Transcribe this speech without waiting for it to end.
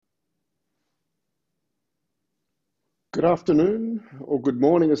Good afternoon or good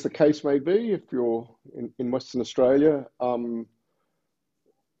morning, as the case may be, if you're in Western Australia. I'm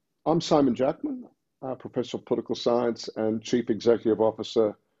Simon Jackman, Professor of Political Science and Chief Executive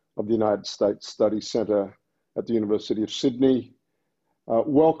Officer of the United States Study Centre at the University of Sydney.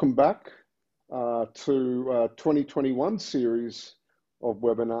 Welcome back to 2021 series of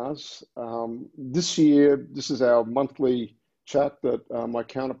webinars. This year, this is our monthly chat that my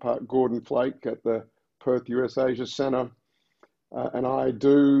counterpart Gordon Flake at the Perth US Asia Centre and I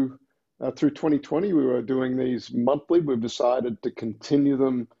do through 2020. We were doing these monthly. We've decided to continue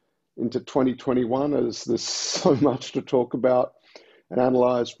them into 2021 as there's so much to talk about and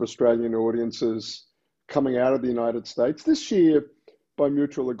analyse for Australian audiences coming out of the United States. This year, by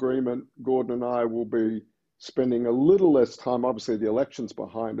mutual agreement, Gordon and I will be spending a little less time. Obviously, the election's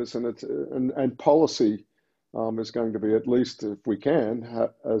behind us, and policy is going to be, at least if we can,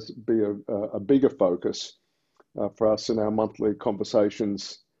 be a bigger focus for us in our monthly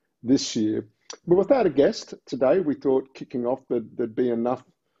conversations this year. But without a guest today, we thought kicking off there'd be enough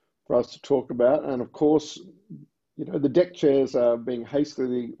for us to talk about. And of course, you know, the deck chairs are being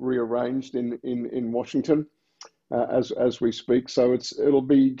hastily rearranged in Washington as we speak. So it'll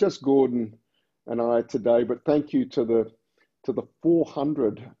be just Gordon and I today. But thank you to the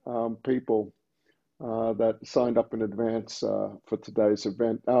 400 people that signed up in advance for today's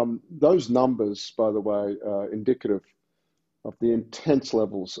event. Those numbers, by the way, are indicative of the intense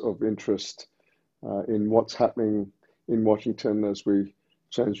levels of interest in what's happening in Washington as we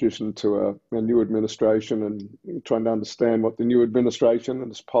transition to a new administration and trying to understand what the new administration and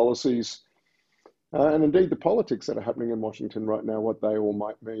its policies and indeed the politics that are happening in Washington right now, what they all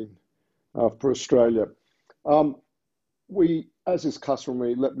might mean for Australia. As is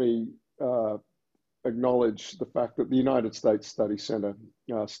customary, let me acknowledge the fact that the United States Study Centre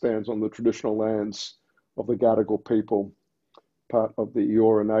stands on the traditional lands of the Gadigal people, part of the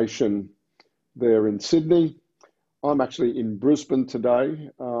Eora Nation there in Sydney. I'm actually in Brisbane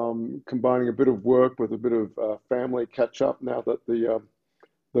today, combining a bit of work with a bit of family catch-up now that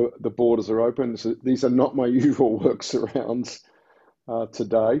the borders are open. So these are not my usual work surrounds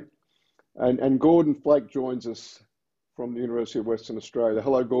today. And Gordon Flake joins us from the University of Western Australia.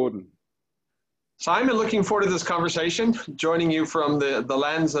 Hello, Gordon. Simon, looking forward to this conversation, joining you from the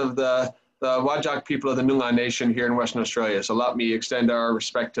lands of the Whadjuk people of the Noongar Nation here in Western Australia. So let me extend our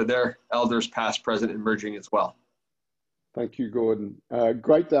respect to their elders, past, present, and emerging as well. Thank you, Gordon.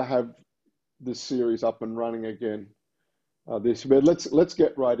 Great to have this series up and running again. But let's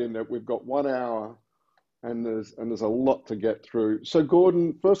get right in it. We've got 1 hour, and there's a lot to get through. So,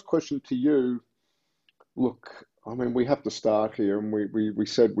 Gordon, first question to you. Look, I mean, we have to start here, and we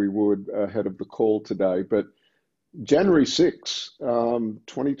said we would ahead of the call today, but January 6,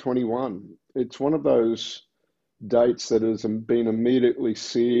 2021, it's one of those dates that has been immediately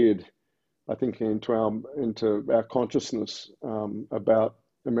seared, I think, into our consciousness about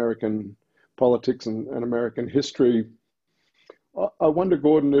American politics and American history. I wonder,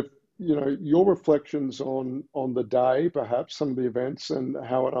 Gordon, if you know your reflections on the day, perhaps some of the events and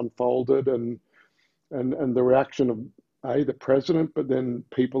how it unfolded, and the reaction of the president, but then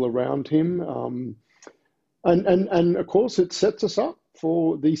people around him, and of course it sets us up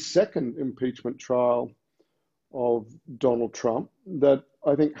for the second impeachment trial of Donald Trump that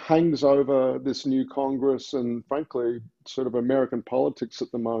I think hangs over this new Congress and frankly sort of American politics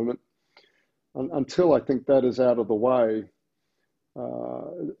at the moment. Until I think that is out of the way,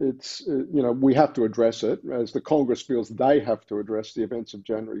 we have to address it as the Congress feels they have to address the events of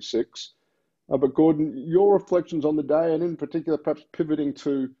January 6. But Gordon, your reflections on the day, and in particular, perhaps pivoting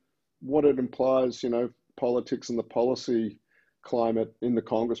to what it implies, you know, politics and the policy climate in the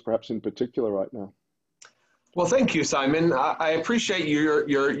Congress, perhaps in particular right now. Well, thank you, Simon. I appreciate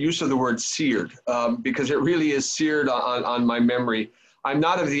your use of the word seared because it really is seared on my memory. I'm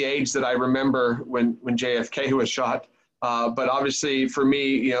not of the age that I remember when JFK was shot, but obviously for me,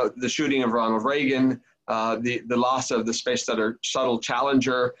 you know, the shooting of Ronald Reagan, the loss of the Space Shuttle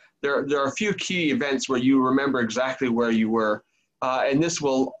Challenger. There are a few key events where you remember exactly where you were, and this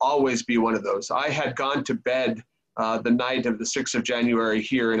will always be one of those. I had gone to bed the night of the 6th of January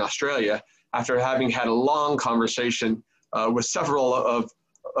here in Australia after having had a long conversation with several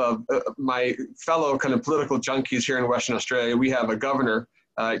of my fellow kind of political junkies here in Western Australia. We have a governor,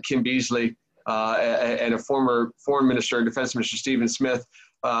 Kim Beazley, and a former foreign minister and defense minister, Stephen Smith,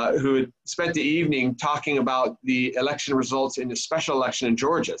 who had spent the evening talking about the election results in the special election in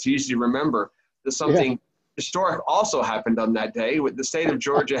Georgia. It's easy to remember that something historic also happened on that day. The state of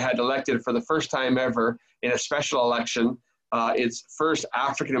Georgia had elected for the first time ever in a special election its first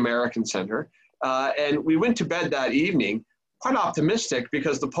African-American senator. And we went to bed that evening quite optimistic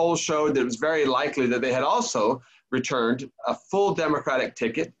because the polls showed that it was very likely that they had also returned a full Democratic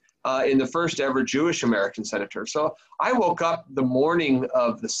ticket in the first ever Jewish American senator. So I woke up the morning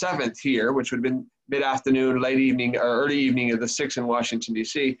of the 7th here, which would have been mid-afternoon, late evening, or early evening of the 6th in Washington,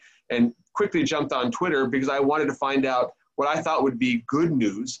 D.C., and quickly jumped on Twitter because I wanted to find out what I thought would be good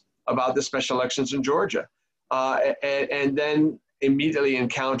news about the special elections in Georgia. And then immediately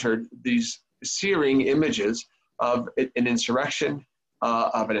encountered these searing images of an insurrection,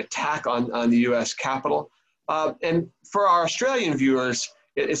 of an attack on the U.S. Capitol. And for our Australian viewers,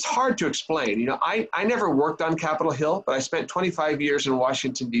 it's hard to explain. You know, I never worked on Capitol Hill, but I spent 25 years in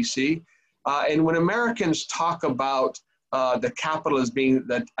Washington, D.C. And when Americans talk about the Capitol as being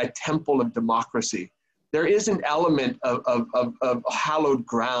a temple of democracy, there is an element of hallowed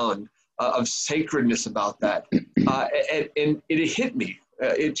ground, of sacredness about that. And it hit me.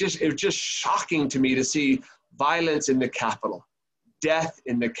 It was just shocking to me to see violence in the Capitol, death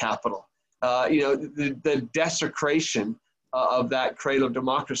in the Capitol, the desecration of that cradle of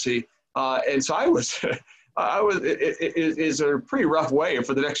democracy. And so it is a pretty rough way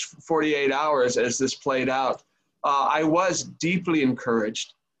for the next 48 hours as this played out. I was deeply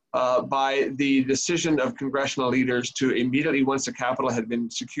encouraged by the decision of congressional leaders to immediately, once the Capitol had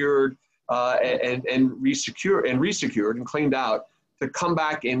been secured and resecured and cleaned out, to come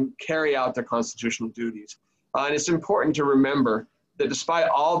back and carry out their constitutional duties. And it's important to remember that despite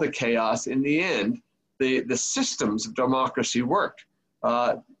all the chaos, in the end, the systems of democracy worked.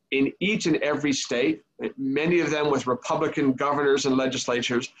 In each and every state, many of them with Republican governors and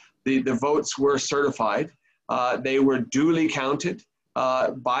legislatures, the votes were certified. They were duly counted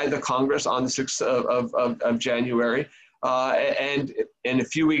by the Congress on the 6th of January. And a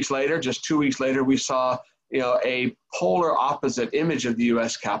few weeks later, just 2 weeks later, we saw a polar opposite image of the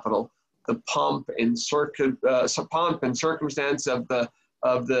U.S. Capitol, the pomp and circumstance of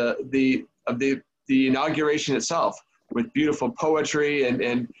the inauguration itself, with beautiful poetry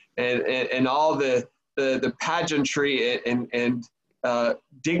and all the pageantry and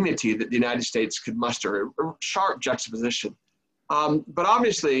dignity that the United States could muster, a sharp juxtaposition. But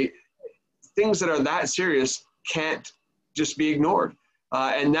obviously, things that are that serious can't just be ignored.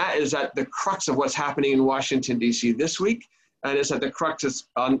 And that is at the crux of what's happening in Washington, D.C. this week, and it's at the crux is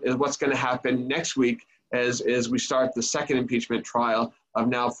what's going to happen next week as we start the second impeachment trial of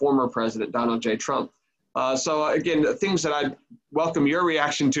now former President Donald J. Trump. So again, the things that I'd welcome your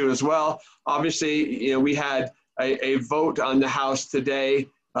reaction to as well. Obviously, we had a vote on the House today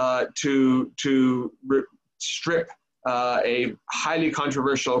to strip a highly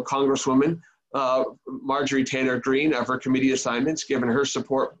controversial Congresswoman, Marjorie Taylor Greene, of her committee assignments, given her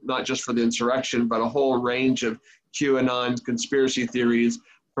support not just for the insurrection, but a whole range of QAnon conspiracy theories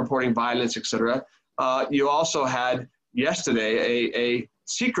purporting violence, etc. You also had yesterday a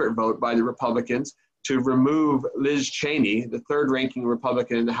secret vote by the Republicans to remove Liz Cheney, the third-ranking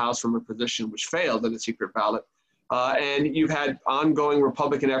Republican in the House, from her position, which failed in the secret ballot. And you've had ongoing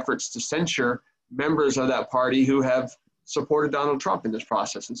Republican efforts to censure members of that party who have supported Donald Trump in this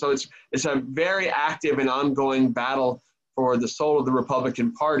process. And so it's a very active and ongoing battle for the soul of the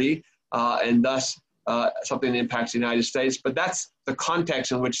Republican Party, and thus something that impacts the United States. But that's the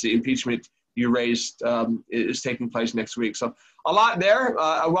context in which the impeachment you raised is taking place next week. So a lot there.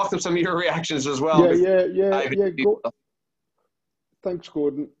 I welcome some of your reactions as well. Yeah. Thanks,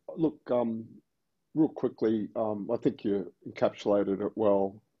 Gordon. Look, real quickly, I think you encapsulated it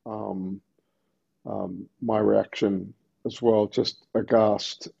well. My reaction as well, just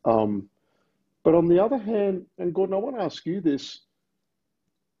aghast. But on the other hand, and Gordon, I want to ask you this.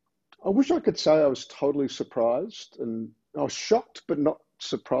 I wish I could say I was totally surprised, and I was shocked, but not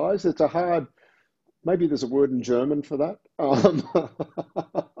surprised. It's maybe there's a word in German for that.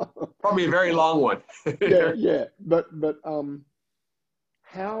 Probably a very long one. yeah. But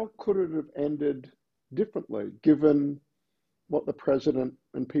how could it have ended differently, given what the president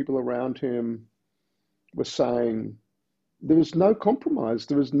and people around him were saying? There was no compromise.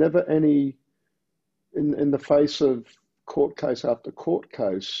 There was never any, in the face of court case after court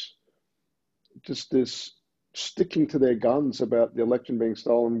case, just this sticking to their guns about the election being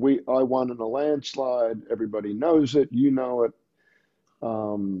stolen. I won in a landslide. Everybody knows it. You know it.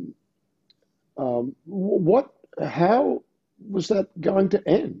 How was that going to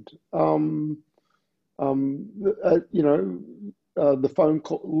end? The phone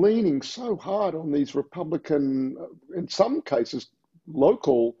call, leaning so hard on these Republican, in some cases,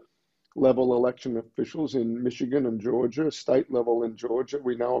 local level election officials in Michigan and Georgia, state level in Georgia.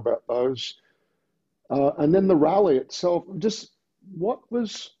 We know about those. And then the rally itself, just what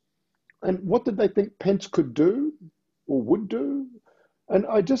was, and what did they think Pence could do or would do? And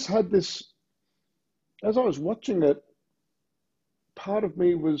I just had this, as I was watching it, part of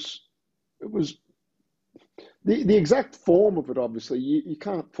me was, it was the exact form of it, obviously, you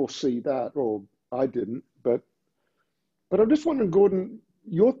can't foresee that, or I didn't, but I'm just wondering, Gordon,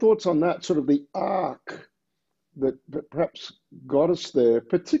 your thoughts on that, sort of the arc that perhaps got us there,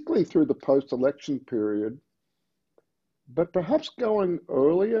 particularly through the post-election period, but perhaps going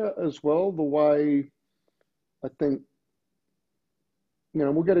earlier as well, the way I think,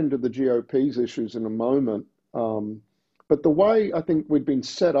 we'll get into the GOP's issues in a moment, but the way I think we'd been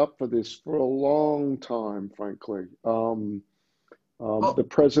set up for this for a long time, frankly. The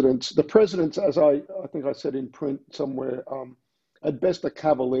presidents, as I think I said in print somewhere, at best a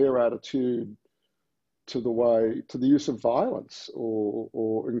cavalier attitude to the use of violence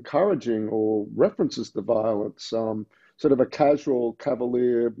or encouraging or references to violence, sort of a casual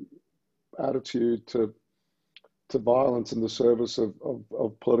cavalier attitude to violence in the service of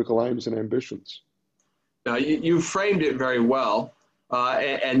political aims and ambitions. Now, you framed it very well,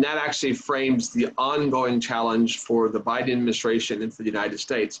 and that actually frames the ongoing challenge for the Biden administration and for the United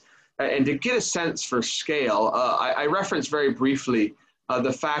States. And to get a sense for scale, I referenced very briefly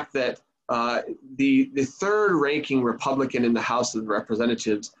the fact that the third-ranking Republican in the House of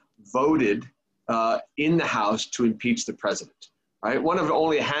Representatives voted in the House to impeach the president. Right, one of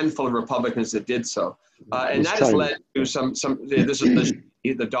only a handful of Republicans that did so, and that has led to some. This is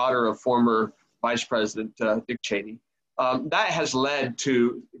the daughter of former Vice President Dick Cheney. That has led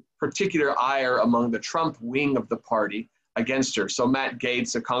to particular ire among the Trump wing of the party against her. So Matt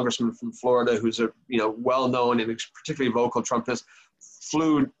Gaetz, a congressman from Florida, who's a well-known and particularly vocal Trumpist,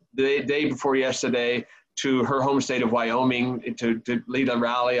 flew the day before yesterday to her home state of Wyoming to lead a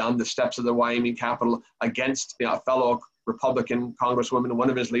rally on the steps of the Wyoming Capitol against a fellow Republican congresswoman,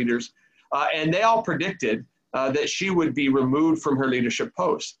 one of his leaders. And they all predicted that she would be removed from her leadership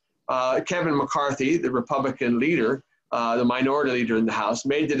post. Kevin McCarthy, the Republican leader, the minority leader in the House,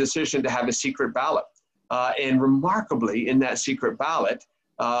 made the decision to have a secret ballot. And remarkably, in that secret ballot,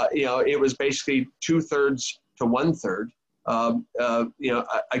 it was basically 2/3 to 1/3,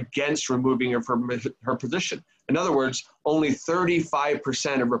 against removing her from her position. In other words, only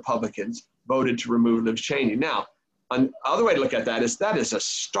 35% of Republicans voted to remove Liz Cheney. Now, another way to look at that is a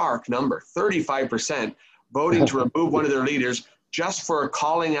stark number, 35% voting to remove one of their leaders just for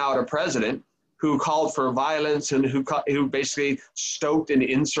calling out a president who called for violence and who basically stoked an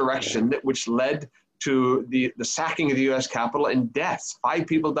insurrection which led to the sacking of the U.S. Capitol and deaths. 5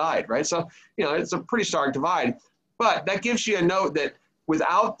 people died, right? So, it's a pretty stark divide. But that gives you a note that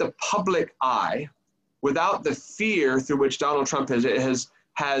without the public eye, without the fear through which Donald Trump has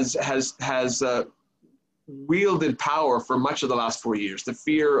wielded power for much of the last 4 years, the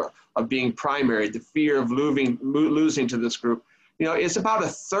fear of being primary, the fear of losing to this group, it's about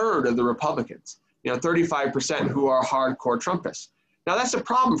 1/3 of the Republicans, 35% who are hardcore Trumpists. Now, that's a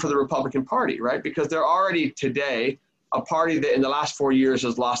problem for the Republican Party, right? Because they're already today a party that in the last 4 years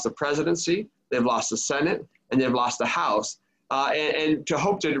has lost the presidency, they've lost the Senate, and they've lost the House. And to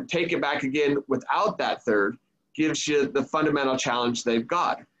hope to take it back again without that third gives you the fundamental challenge they've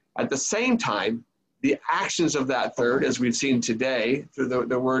got. At the same time, the actions of that third, as we've seen today through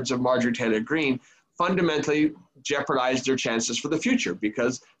the words of Marjorie Taylor Greene, fundamentally jeopardize their chances for the future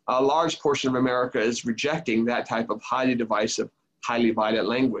because a large portion of America is rejecting that type of highly divisive, highly violent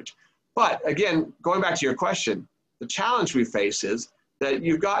language. But again, going back to your question, the challenge we face is that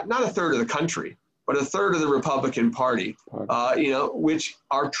you've got not 1/3 of the country, but 1/3 of the Republican Party, which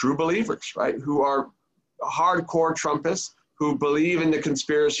are true believers, right? Who are hardcore Trumpists, who believe in the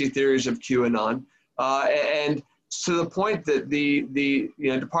conspiracy theories of QAnon, and to the point that the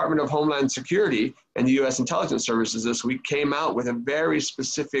Department of Homeland Security and the U.S. intelligence services this week came out with a very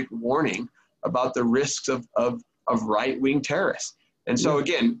specific warning about the risks of right-wing terrorists. And so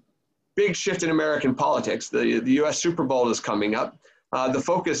again, big shift in American politics. The U.S. Super Bowl is coming up. The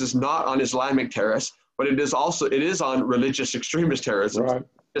focus is not on Islamic terrorists, but it is on religious extremist terrorism. Right.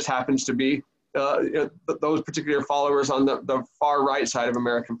 It just happens to be those particular followers on the far right side of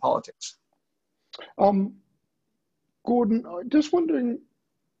American politics. Gordon, just wondering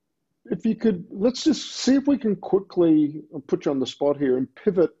if you could, let's just see if we can quickly put you on the spot here and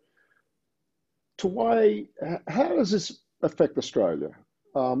pivot to how does this affect Australia?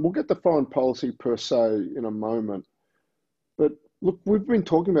 We'll get the foreign policy per se in a moment, but look, we've been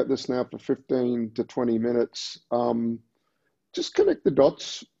talking about this now for 15 to 20 minutes. Just connect the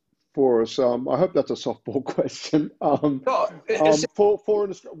dots for us. I hope that's a softball question.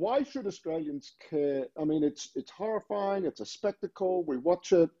 Why should Australians care? I mean, it's horrifying. It's a spectacle. We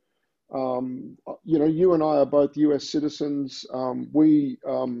watch it. You know, you and I are both US citizens. We,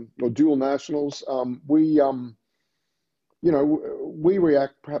 or dual nationals. You know, we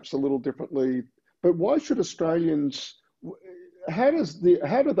react perhaps a little differently. But why should Australians? How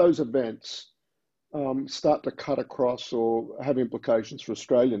do those events start to cut across or have implications for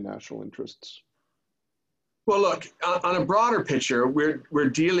Australian national interests? Well, look, on a broader picture, we're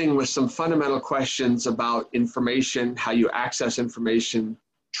dealing with some fundamental questions about information, how you access information,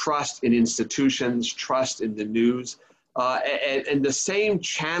 trust in institutions, trust in the news, and the same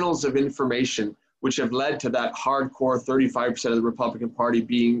channels of information which have led to that hardcore 35% of the Republican Party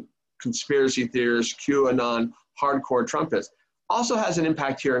being conspiracy theorists, QAnon, hardcore Trumpists, also has an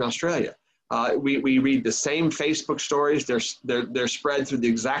impact here in Australia. We read the same Facebook stories. They're spread through the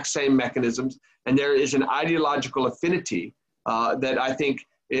exact same mechanisms. And there is an ideological affinity that I think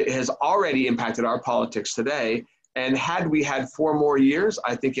it has already impacted our politics today. And had we had 4 more years,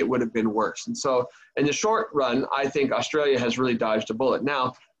 I think it would have been worse. And so in the short run, I think Australia has really dodged a bullet.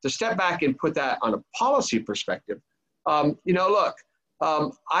 Now, to step back and put that on a policy perspective, you know, look,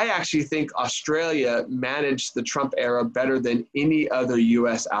 I actually think Australia managed the Trump era better than any other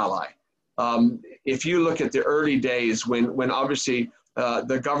US ally. If you look at the early days when obviously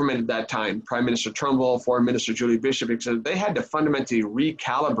the government at that time, Prime Minister Turnbull, Foreign Minister Julie Bishop, etc., they had to fundamentally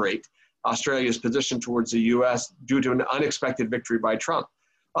recalibrate Australia's position towards the US due to an unexpected victory by Trump.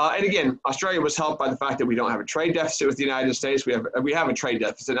 And again, Australia was helped by the fact that we don't have a trade deficit with the United States. We have a trade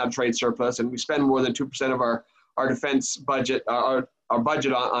deficit, not a trade surplus, and we spend more than 2% of our defense budget, our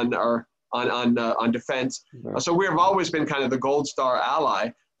budget on defense. So we have always been kind of the gold star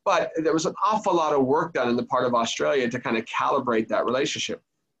ally. But there was an awful lot of work done on the part of Australia to kind of calibrate that relationship.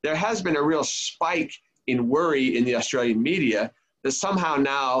 There has been a real spike in worry in the Australian media that somehow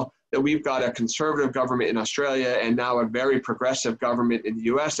now that we've got a conservative government in Australia and now a very progressive government in the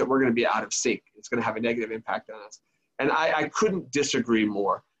US, that we're going to be out of sync. It's going to have a negative impact on us. And I couldn't disagree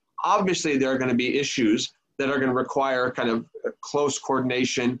more. Obviously, there are going to be issues that are going to require kind of close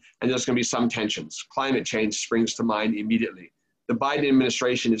coordination, and there's going to be some tensions. Climate change springs to mind immediately. The Biden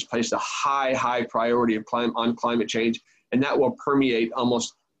administration has placed a high priority on climate change, and that will permeate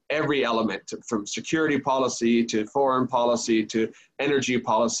almost every element, from security policy to foreign policy to energy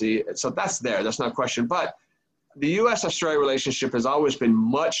policy. So that's there, that's not a question. But the US-Australia relationship has always been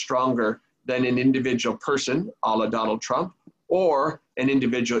much stronger than an individual person, a la Donald Trump, or an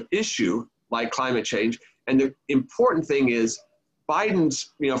individual issue like climate change. And the important thing is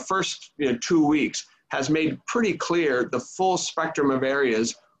Biden's first 2 weeks has made pretty clear the full spectrum of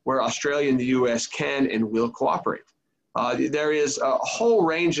areas where Australia and the US can and will cooperate. There is a whole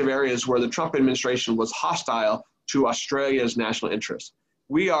range of areas where the Trump administration was hostile to Australia's national interests.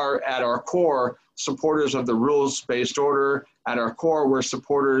 We are, at our core, supporters of the rules-based order. At our core, we're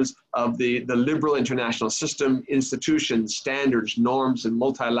supporters of the liberal international system, institutions, standards, norms, and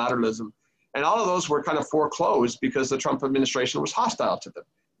multilateralism. And all of those were kind of foreclosed because the Trump administration was hostile to them.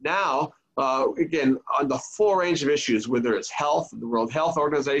 Now, again, on the full range of issues, whether it's health, the World Health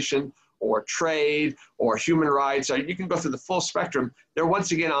Organization, or trade, or human rights, you can go through the full spectrum. They're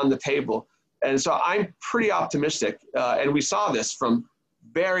once again on the table. And so I'm pretty optimistic. And we saw this from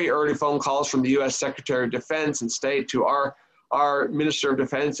very early phone calls from the US Secretary of Defense and State to our Minister of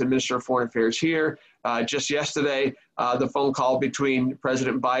Defense and Minister of Foreign Affairs here. Just yesterday, the phone call between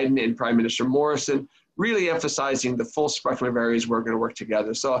President Biden and Prime Minister Morrison, really emphasizing the full spectrum of areas we're going to work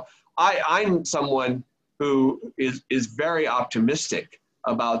together. So I'm someone who is very optimistic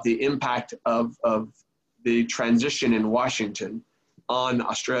about the impact of the transition in Washington on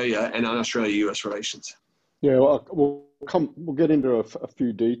Australia and on Australia-US relations. Yeah, well, we'll get into a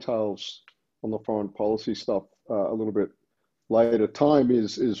few details on the foreign policy stuff a little bit later. Time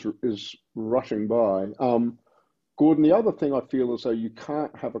is rushing by. Gordon, the other thing I feel is though you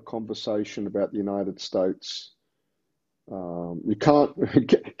can't have a conversation about the United States. You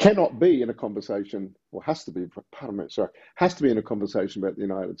cannot be in a conversation, or has to be, pardon me, sorry, has to be in a conversation about the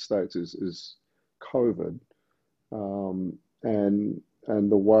United States is COVID. And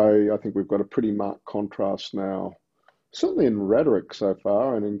the way I think we've got a pretty marked contrast now, certainly in rhetoric so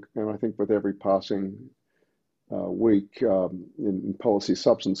far, and I think with every passing week in policy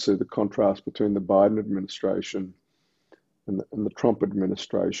substance, the contrast between the Biden administration and the Trump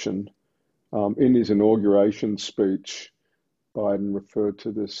administration. In his inauguration speech, Biden referred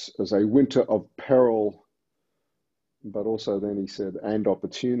to this as a winter of peril, but also then he said, and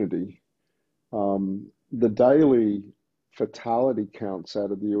opportunity. The daily fatality counts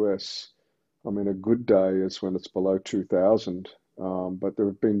out of the US, I mean, a good day is when it's below 2,000, but there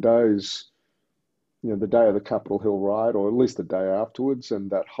have been days the day of the Capitol Hill riot, or at least the day afterwards,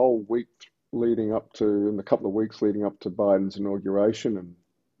 and that whole week leading up to, and the couple of weeks leading up to Biden's inauguration and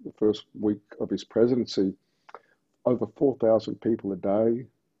the first week of his presidency, over 4,000 people a day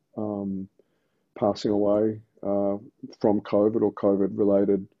passing away from COVID or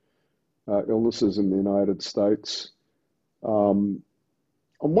COVID-related illnesses in the United States. I'm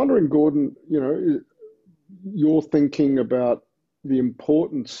wondering, Gordon, you're thinking about the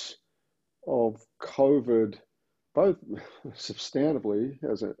importance of COVID, both substantively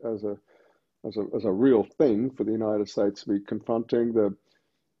as a real thing for the United States to be confronting, the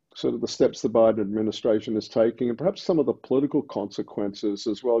sort of the steps the Biden administration is taking, and perhaps some of the political consequences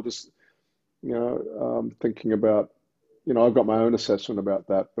as well. Just thinking about, I've got my own assessment about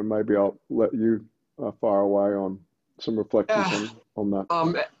that, but maybe I'll let you fire away on some reflections on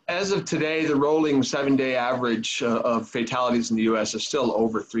that. As of today, the rolling 7-day average of fatalities in the U.S. is still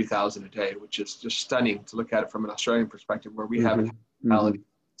over 3,000 a day, which is just stunning to look at it from an Australian perspective, where we haven't had fatalities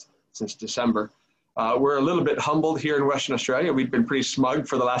since December. We're a little bit humbled here in Western Australia. We've been pretty smug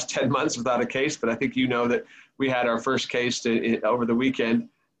for the last 10 months without a case, but I think that we had our first case over the weekend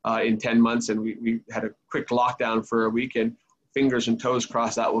in 10 months, and we had a quick lockdown for a weekend. Fingers and toes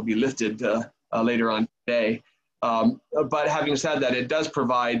crossed that will be lifted later on today. But having said that, it does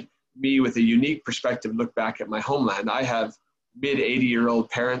provide me with a unique perspective to look back at my homeland. I have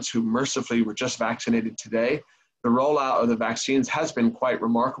mid-80-year-old parents who mercifully were just vaccinated today. The rollout of the vaccines has been quite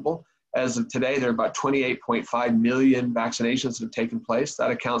remarkable. As of today, there are about 28.5 million vaccinations that have taken place.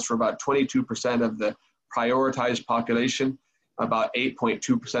 That accounts for about 22% of the prioritized population, about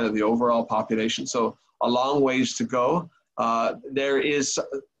 8.2% of the overall population. So a long ways to go. There is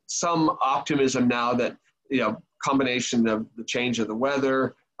some optimism now that, combination of the change of the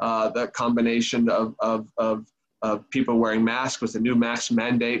weather, the combination of people wearing masks with the new mask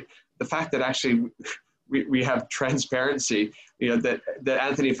mandate, the fact that actually we have transparency, that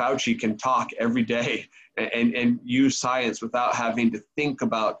Anthony Fauci can talk every day and use science without having to think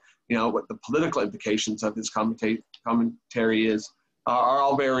about, what the political implications of his commentary is, are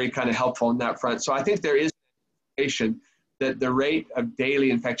all very kind of helpful in that front. So I think there is indication that the rate of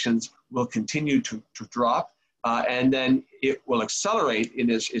daily infections will continue to drop, and then it will accelerate in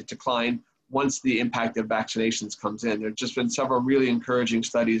its decline once the impact of vaccinations comes in. There have just been several really encouraging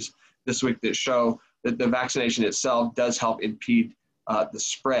studies this week that show that the vaccination itself does help impede the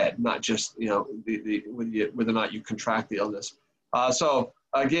spread, not just whether or not you contract the illness. So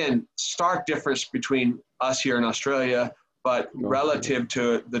again, stark difference between us here in Australia, but relative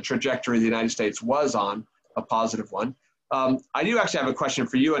to the trajectory the United States was on, a positive one. I do actually have a question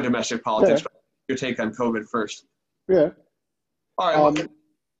for you on domestic politics, but your take on COVID first. Yeah. All right. Well, go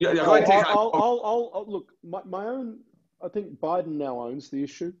ahead. I'll look, my own, I think Biden now owns the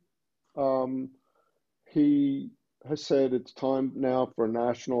issue. He has said it's time now for a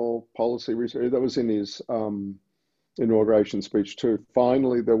national policy research. That was in his inauguration speech too.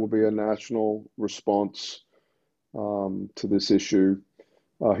 Finally, there will be a national response to this issue.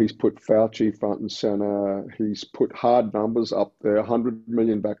 He's put Fauci front and center. He's put hard numbers up there, 100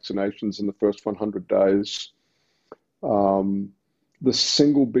 million vaccinations in the first 100 days. The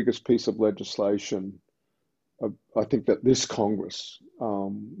single biggest piece of legislation I think that this Congress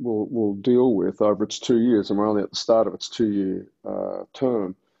will deal with over its 2 years, and we're only at the start of its 2-year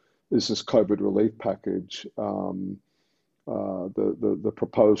term, is this COVID relief package. The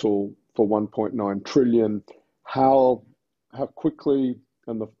proposal for 1.9 trillion. How quickly,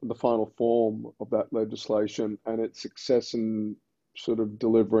 and the final form of that legislation and its success in sort of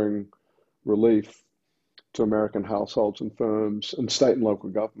delivering relief to American households and firms and state and local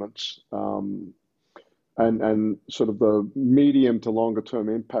governments, and sort of the medium to longer term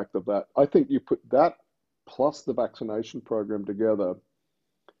impact of that. I think you put that plus the vaccination program together,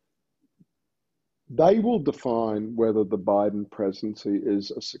 they will define whether the Biden presidency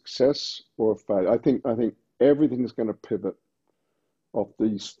is a success or a failure. I think everything is going to pivot of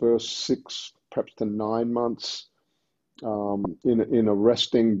these first 6, perhaps to 9 months, in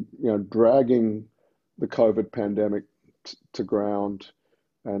arresting, dragging the COVID pandemic to ground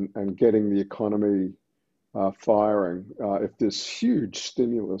and getting the economy firing. If this huge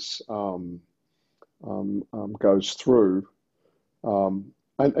stimulus goes through, and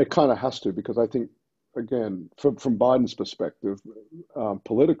it kind of has to, because I think, again, from Biden's perspective,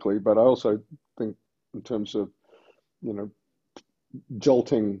 politically, but I also think in terms of,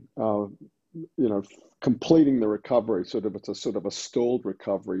 jolting, completing the recovery, it's a sort of a stalled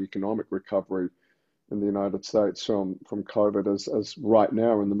recovery, economic recovery in the United States from COVID, as right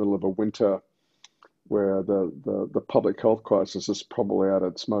now in the middle of a winter where the public health crisis is probably at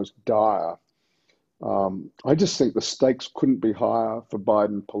its most dire. I just think the stakes couldn't be higher for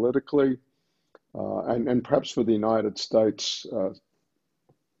Biden politically, and perhaps for the United States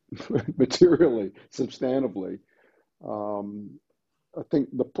materially, substantively. I think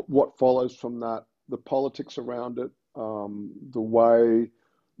what follows from that, the politics around it, the way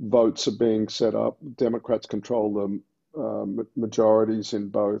votes are being set up, Democrats control the majorities in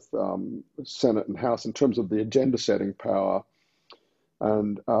both Senate and House in terms of the agenda setting power.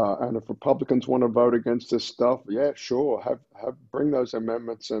 And if Republicans want to vote against this stuff, yeah, sure, bring those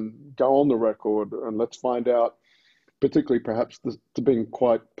amendments and go on the record, and let's find out. Particularly, perhaps, to being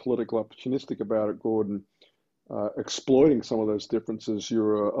quite political opportunistic about it, Gordon, exploiting some of those differences you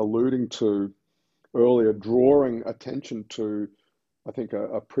were alluding to earlier, drawing attention to, I think,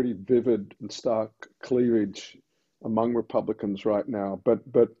 a pretty vivid and stark cleavage among Republicans right now.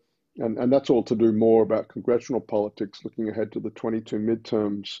 And that's all to do more about congressional politics, looking ahead to the 22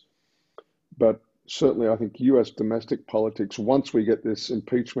 midterms. But certainly, I think US domestic politics, once we get this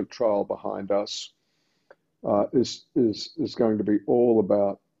impeachment trial behind us, is going to be all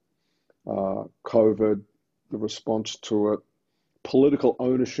about COVID, the response to it, political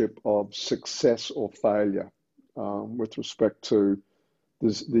ownership of success or failure with respect to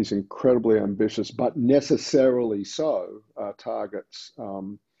these incredibly ambitious, but necessarily so, targets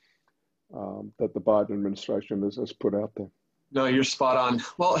that the Biden administration has put out there. No, you're spot on.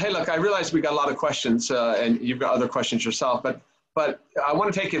 Well, hey, look, I realize we got a lot of questions, and you've got other questions yourself, but I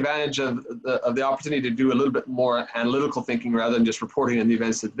want to take advantage of the opportunity to do a little bit more analytical thinking rather than just reporting on the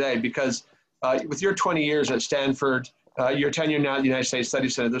events of the day, because with your 20 years at Stanford, your tenure now at the United States Study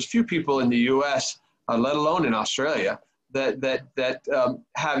Center, there's few people in the U.S., let alone in Australia, that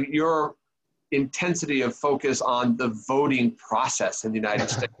have your intensity of focus on the voting process in the United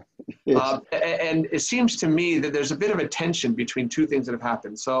States. Yes. And it seems to me that there's a bit of a tension between two things that have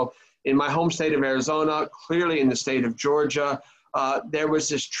happened. So in my home state of Arizona, clearly in the state of Georgia, there was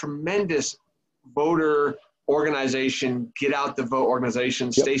this tremendous voter organization, Get Out the Vote organization,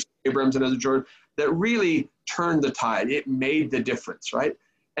 yep. Stacey Abrams and other Georgia, that really turned the tide. It made the difference, right?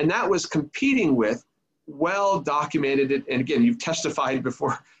 And that was competing with well-documented, and again, you've testified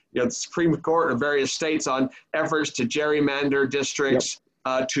before, the Supreme Court of various states on efforts to gerrymander districts,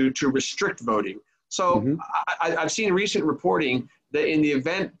 yep. To restrict voting. So mm-hmm. I've seen recent reporting that in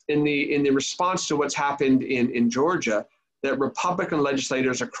the response to what's happened in Georgia, that Republican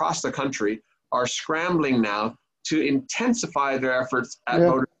legislators across the country are scrambling now to intensify their efforts at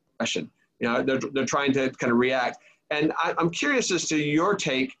voter suppression. They're trying to kind of react. And I'm curious as to your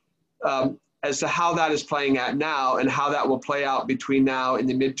take as to how that is playing out now and how that will play out between now and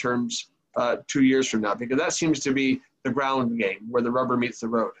the midterms 2 years from now, because that seems to be the ground game where the rubber meets the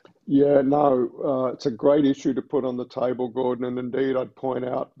road. Yeah, no, it's a great issue to put on the table, Gordon. And indeed, I'd point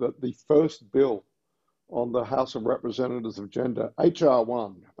out that the first bill on the House of Representatives agenda, H.R.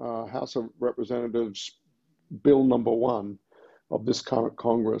 1, House of Representatives Bill number 1 of this current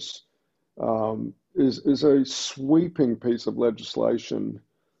Congress, is a sweeping piece of legislation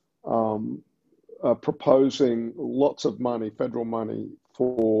proposing lots of money, federal money,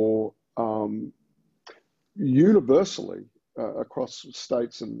 for universally across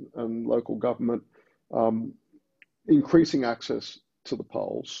states and local government, increasing access to the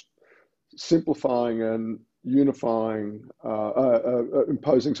polls, simplifying and unifying,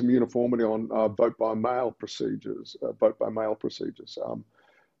 imposing some uniformity on vote by mail procedures.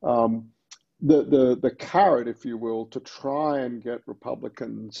 The carrot, if you will, to try and get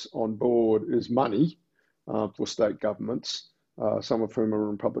Republicans on board is money for state governments, some of whom are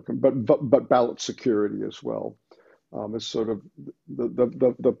Republican, but ballot security as well. Is sort of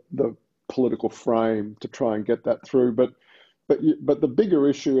the political frame to try and get that through. But the bigger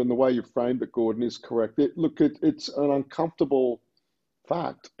issue and the way you framed it, Gordon, is correct. It's an uncomfortable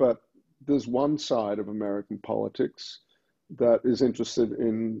fact, but there's one side of American politics that is interested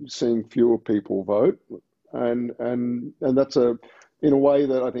in seeing fewer people vote, and that's in a way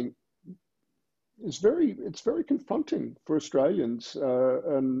that I think it's very confronting for Australians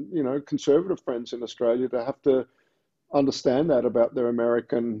and conservative friends in Australia to have to understand that about their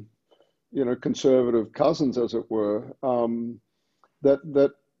American, conservative cousins, as it were,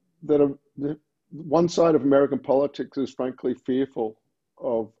 that one side of American politics is frankly fearful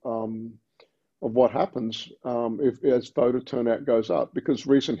of what happens as voter turnout goes up, because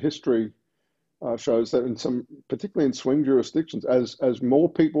recent history shows that particularly in swing jurisdictions, as more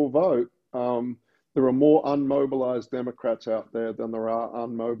people vote, there are more unmobilized Democrats out there than there are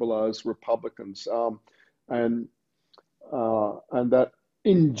unmobilized Republicans, and that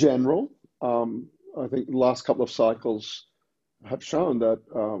in general, I think the last couple of cycles have shown that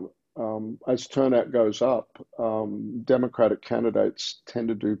as turnout goes up, Democratic candidates tend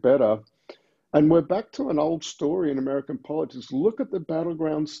to do better. And we're back to an old story in American politics. Look at the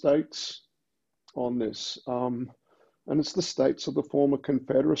battleground states on this. And it's the states of the former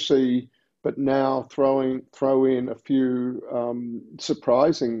Confederacy, but now throw in a few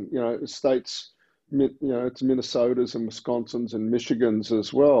surprising, states. It's Minnesota's and Wisconsin's and Michigan's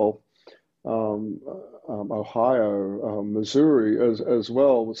as well. Ohio, Missouri as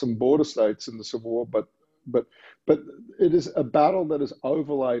well, with some border states in the Civil War, but it is a battle that is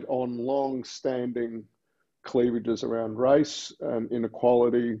overlaid on long-standing cleavages around race and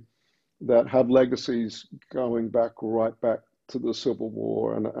inequality that have legacies going right back to the Civil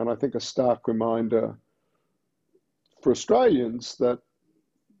War, and I think a stark reminder for Australians that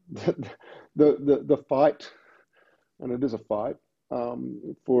the fight, and it is a fight,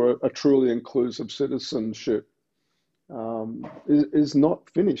 for a truly inclusive citizenship is not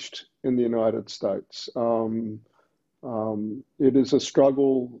finished in the United States. It is a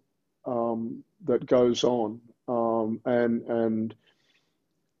struggle that goes on, and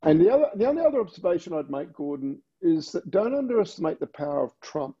the only other observation I'd make, Gordon, is that don't underestimate the power of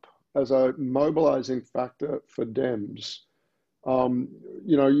Trump as a mobilizing factor for Dems.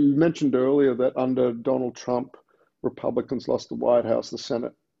 You mentioned earlier that under Donald Trump, Republicans lost the White House, the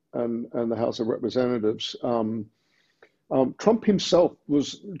Senate, and the House of Representatives. Trump himself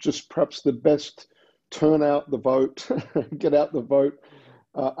was just perhaps the best turn out the vote, get out the vote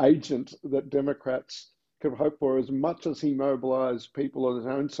agent that Democrats could hope for, as much as he mobilized people on his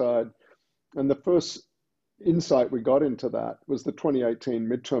own side. And the first insight we got into that was the 2018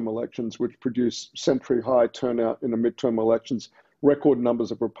 midterm elections, which produced century high turnout in the midterm elections. Record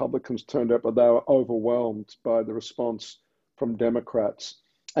numbers of Republicans turned out, but they were overwhelmed by the response from Democrats.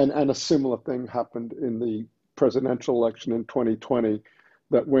 And a similar thing happened in the presidential election in 2020,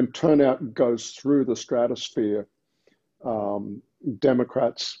 that when turnout goes through the stratosphere,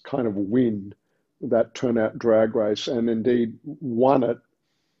 Democrats kind of win that turnout drag race, and indeed won it.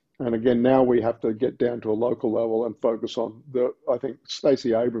 And again, now we have to get down to a local level and focus on I think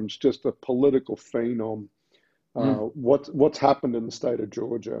Stacey Abrams, just a political phenom. What's happened in the state of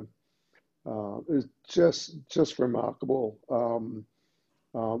Georgia is just remarkable.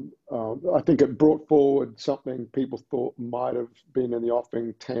 I think it brought forward something people thought might have been in the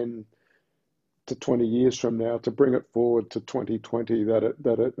offing 10 to 20 years from now, to bring it forward to 2020, that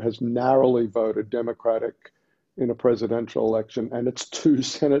it has narrowly voted Democratic in a presidential election, and its 2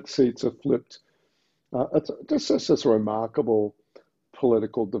 Senate seats are flipped. It's just a remarkable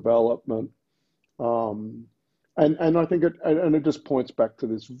political development. And I think it just points back to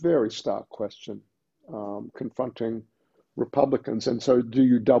this very stark question confronting Republicans. And so do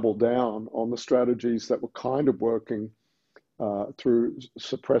you double down on the strategies that were kind of working through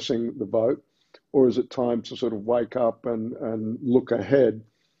suppressing the vote, or is it time to sort of wake up and look ahead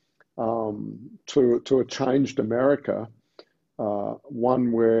to a changed America,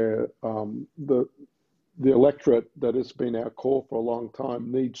 one where the electorate that has been our core for a long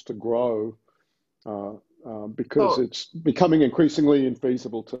time needs to grow because it's becoming increasingly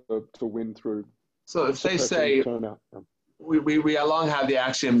infeasible to win through. So if they say, turnout. We long have the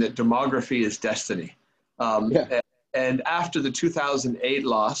axiom that demography is destiny. And after the 2008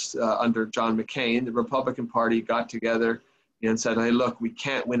 loss under John McCain, the Republican Party got together and said, hey, look, we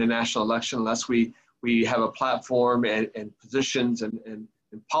can't win a national election unless we have a platform and positions and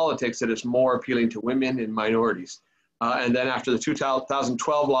politics that is more appealing to women and minorities. And then after the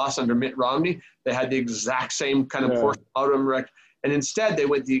 2012 loss under Mitt Romney, they had the exact same kind of post-mortem record. And instead, they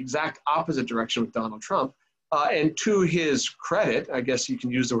went the exact opposite direction with Donald Trump. And to his credit, I guess you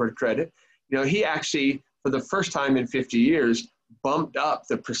can use the word credit, he actually, for the first time in 50 years, bumped up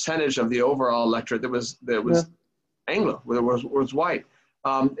the percentage of the overall electorate that was Anglo, was white.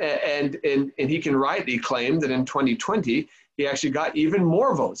 And he can rightly claim that in 2020, he actually got even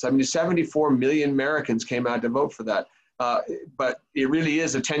more votes. I mean, 74 million Americans came out to vote for that. But it really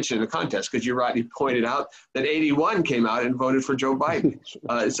is a tension in the contest, because you rightly pointed out that 81 came out and voted for Joe Biden.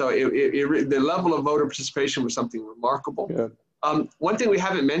 So the level of voter participation was something remarkable. Yeah. One thing we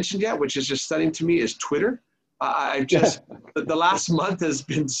haven't mentioned yet, which is just stunning to me, is Twitter. The last month has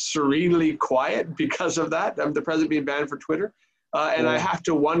been serenely quiet because of that. The president being banned for Twitter. And I have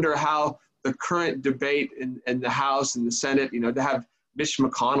to wonder how the current debate in the House and the Senate, to have Mitch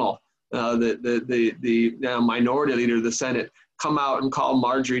McConnell, the now minority leader of the Senate, come out and call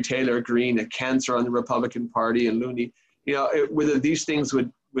Marjorie Taylor Greene a cancer on the Republican Party and loony, whether these things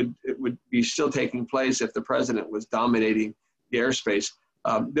would be still taking place if the president was dominating the airspace.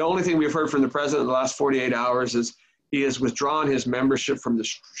 The only thing we've heard from the president in the last 48 hours is He has withdrawn his membership from the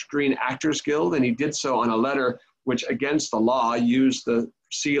Screen Actors Guild, and he did so on a letter which, against the law, used the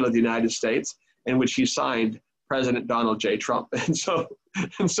seal of the United States, in which he signed President Donald J. Trump. And so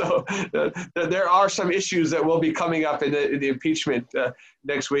there are some issues that will be coming up in the impeachment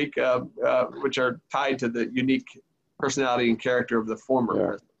next week, which are tied to the unique personality and character of the former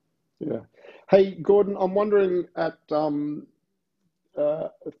president. Yeah. Hey, Gordon, I'm wondering at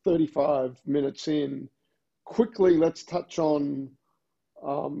 35 minutes in, quickly, let's touch on,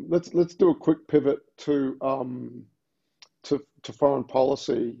 let's do a quick pivot to foreign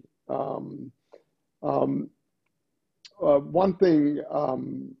policy. One thing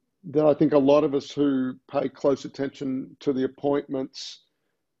that I think a lot of us who pay close attention to the appointments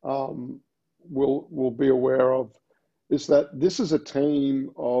will be aware of is that this is a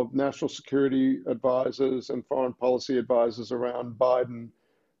team of national security advisors and foreign policy advisors around Biden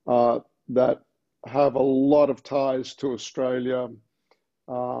that have a lot of ties to Australia.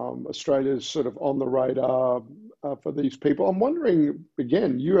 Australia is sort of on the radar for these people. I'm wondering,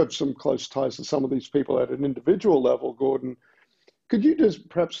 again, you have some close ties to some of these people at an individual level, Gordon. Could you just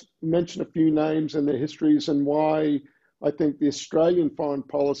perhaps mention a few names and their histories and why I think the Australian foreign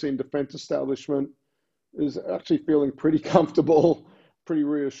policy and defence establishment is actually feeling pretty comfortable, pretty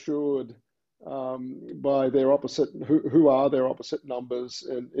reassured by their opposite, who are their opposite numbers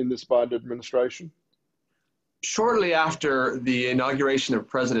in this Biden administration? Shortly after the inauguration of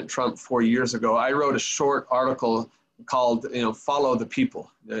President Trump 4 years ago, I wrote a short article called, Follow the People.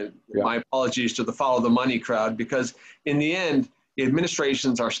 My apologies to the Follow the Money crowd, because in the end, the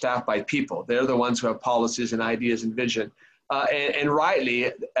administrations are staffed by people. They're the ones who have policies and ideas and vision. And rightly,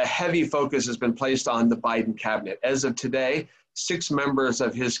 a heavy focus has been placed on the Biden cabinet. As of today, 6 members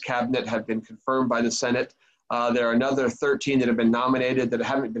of his cabinet have been confirmed by the Senate. There are another 13 that have been nominated that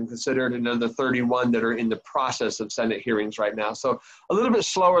haven't been considered, another 31 that are in the process of Senate hearings right now. So a little bit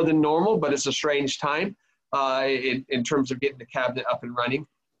slower than normal, but it's a strange time in terms of getting the cabinet up and running.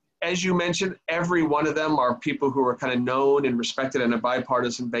 As you mentioned, every one of them are people who are kind of known and respected on a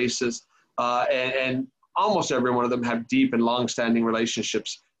bipartisan basis, and almost every one of them have deep and long-standing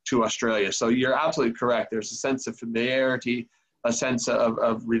relationships to Australia. So you're absolutely correct. There's a sense of familiarity, a sense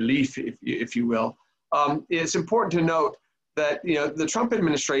of relief, if you will. It's important to note that the Trump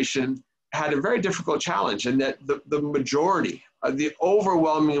administration had a very difficult challenge, and that the majority, the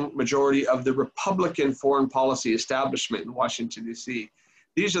overwhelming majority of the Republican foreign policy establishment in Washington, D.C.,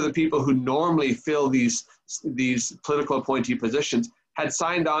 these are the people who normally fill these political appointee positions, had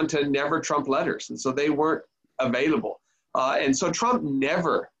signed on to Never Trump letters, and so they weren't available. And so Trump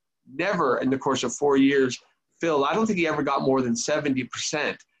never in the course of 4 years filled, I don't think he ever got more than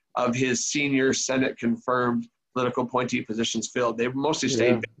 70% of his senior Senate confirmed political appointee positions filled. They mostly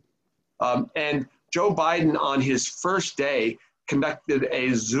stayed. And Joe Biden on his first day conducted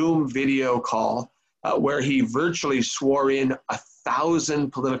a Zoom video call where he virtually swore in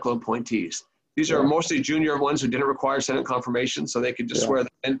 1,000 political appointees. These are mostly junior ones who didn't require Senate confirmation, so they could just swear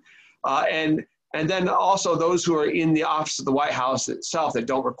them in. And then also those who are in the office of the White House itself that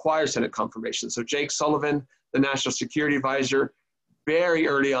don't require Senate confirmation. So Jake Sullivan, the National Security Advisor, very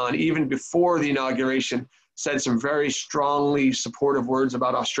early on, even before the inauguration, said some very strongly supportive words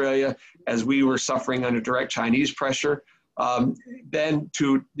about Australia as we were suffering under direct Chinese pressure. Then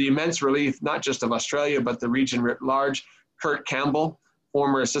to the immense relief, not just of Australia, but the region writ large, Kurt Campbell,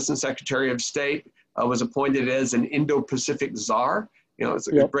 former Assistant Secretary of State, was appointed as an Indo-Pacific czar. It's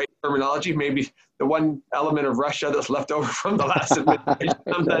a great terminology. Maybe the one element of Russia that's left over from the last administration,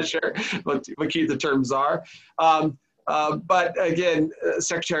 I'm not sure, but we'll keep the term czar. But again,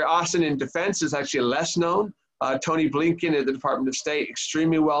 Secretary Austin in Defense is actually less known. Tony Blinken at the Department of State,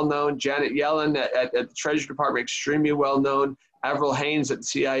 extremely well known. Janet Yellen at the Treasury Department, extremely well known. Avril Haines at the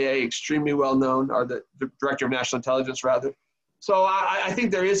CIA, extremely well known, or the Director of National Intelligence, rather. So I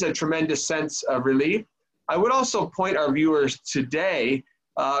think there is a tremendous sense of relief. I would also point our viewers today,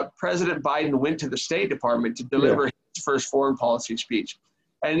 President Biden went to the State Department to deliver his first foreign policy speech.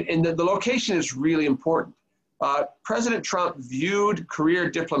 And the location is really important. President Trump viewed career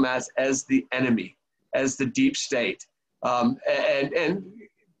diplomats as the enemy, as the deep state. And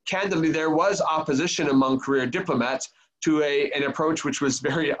candidly, there was opposition among career diplomats to an approach which was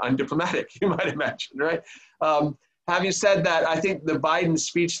very undiplomatic, you might imagine, right? Having said that, I think the Biden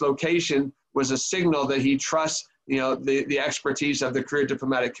speech location was a signal that he trusts, the expertise of the career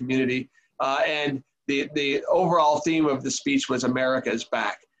diplomatic community. And the overall theme of the speech was America is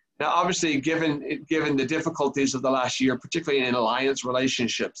back. Now, obviously, given the difficulties of the last year, particularly in alliance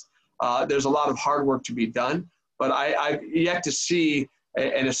relationships, there's a lot of hard work to be done. But I've yet to see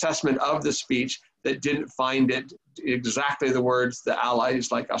an assessment of the speech that didn't find it exactly the words the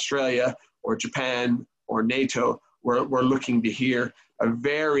allies like Australia or Japan or NATO were looking to hear. A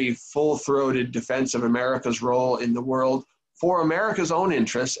very full-throated defense of America's role in the world for America's own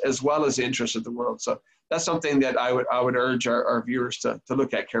interests as well as the interests of the world. So that's something that I would urge our viewers to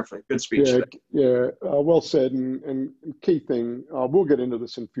look at carefully. Good speech. Well said. And key thing, we'll get into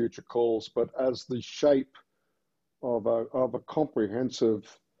this in future calls, but as the shape of a comprehensive,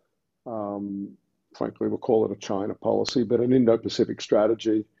 frankly, we'll call it a China policy, but an Indo-Pacific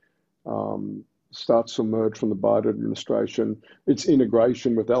strategy starts to emerge from the Biden administration. Its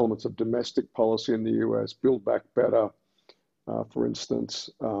integration with elements of domestic policy in the US, Build Back Better, for instance,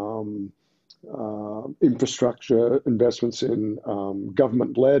 infrastructure, investments in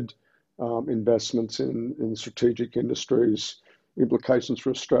government-led investments in strategic industries, implications for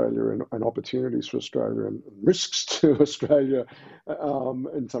Australia and opportunities for Australia and risks to Australia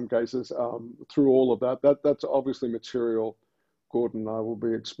in some cases through all of that. That's obviously material Gordon and I will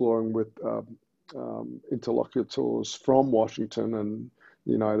be exploring with interlocutors from Washington and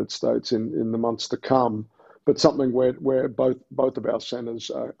the United States in the months to come, but something where both of our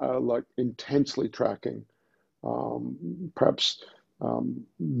centers are like intensely tracking, perhaps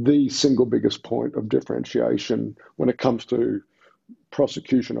the single biggest point of differentiation when it comes to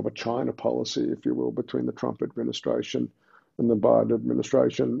prosecution of a China policy, if you will, between the Trump administration and the Biden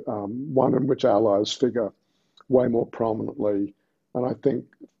administration, one in which allies figure way more prominently. And I think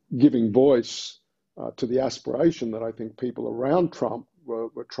giving voice to the aspiration that I think people around Trump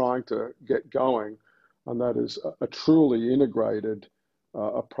were trying to get going, and that is a truly integrated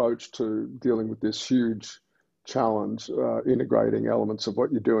approach to dealing with this huge challenge, integrating elements of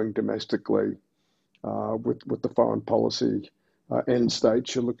what you're doing domestically with the foreign policy end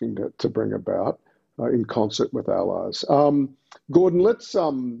states you're looking to bring about in concert with allies. Gordon, let's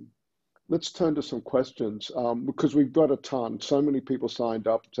turn to some questions because we've got a ton. So many people signed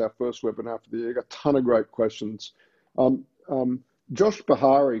up. It's our first webinar for the year. A ton of great questions. Josh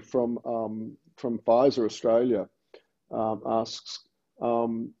Bahari from Pfizer Australia asks,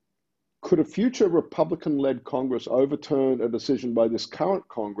 could a future Republican-led Congress overturn a decision by this current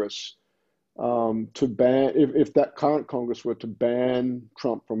Congress to ban, if that current Congress were to ban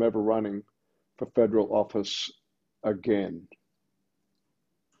Trump from ever running for federal office again?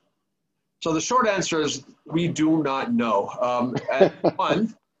 So the short answer is we do not know.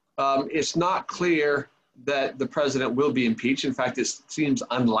 One, it's not clear that the president will be impeached. In fact, it seems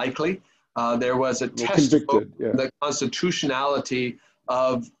unlikely. There was a test vote on the constitutionality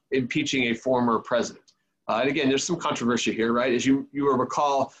of impeaching a former president. And again, there's some controversy here, right? As you will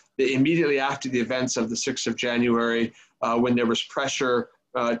recall, immediately after the events of the 6th of January, when there was pressure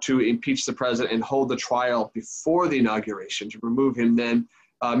to impeach the president and hold the trial before the inauguration to remove him, then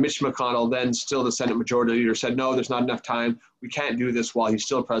Mitch McConnell, then still the Senate Majority Leader, said, no, there's not enough time. We can't do this while he's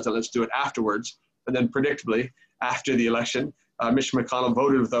still president. Let's do it afterwards. And then predictably, after the election, Mitch McConnell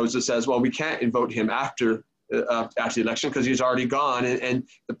voted with those that says, well, we can't invoke him after the election because he's already gone. And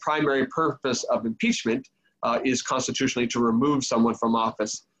the primary purpose of impeachment is constitutionally to remove someone from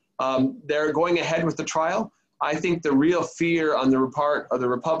office. They're going ahead with the trial. I think the real fear on the part of the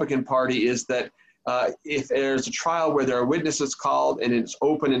Republican Party is that if there's a trial where there are witnesses called and it's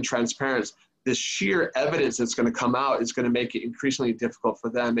open and transparent, the sheer evidence that's going to come out is going to make it increasingly difficult for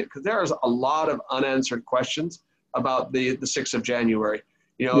them because there is a lot of unanswered questions about the 6th of January.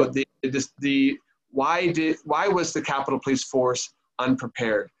 You know, why was the Capitol Police Force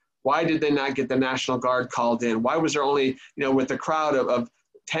unprepared? Why did they not get the National Guard called in? Why was there only, you know, with a crowd of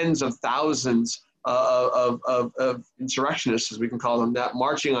tens of thousands of insurrectionists, as we can call them, that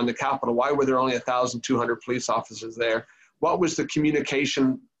marching on the Capitol, why were there only 1,200 police officers there? What was the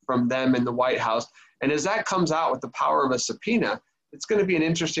communication from them in the White House? And as that comes out with the power of a subpoena, it's going to be an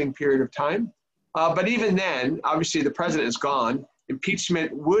interesting period of time. But even then, obviously the president is gone.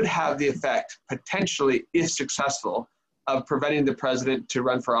 Impeachment would have the effect, potentially, if successful, of preventing the president to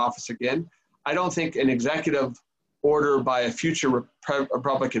run for office again. I don't think an executive order by a future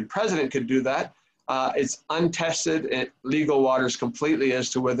Republican president could do that. It's untested in legal waters completely as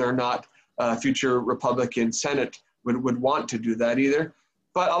to whether or not a future Republican Senate would want to do that either.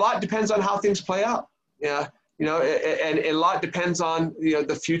 But a lot depends on how things play out. Yeah, you know, and a lot depends on, you know,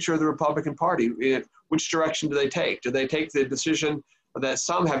 the future of the Republican Party. Which direction do they take? Do they take the decision that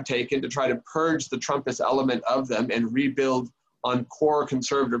some have taken to try to purge the Trumpist element of them and rebuild on core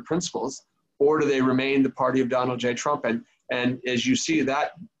conservative principles, or do they remain the party of Donald J. Trump? And as you see,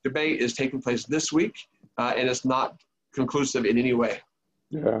 that debate is taking place this week, and it's not conclusive in any way.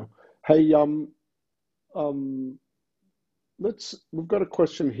 Yeah. Hey, we've got a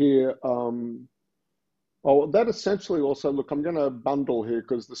question here. Oh, that essentially also, look, I'm going to bundle here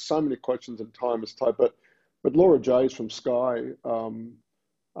because there's so many questions and time is tight. But Laura Jays from Sky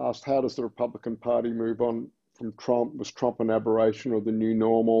asked, how does the Republican Party move on from Trump? Was Trump an aberration or the new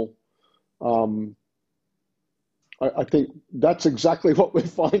normal? Um, I think that's exactly what we're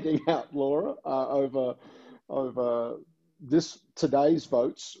finding out, Laura, over today's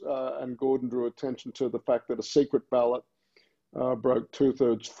votes. And Gordon drew attention to the fact that a secret ballot broke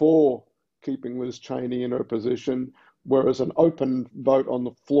 2/3 for keeping Liz Cheney in her position, whereas an open vote on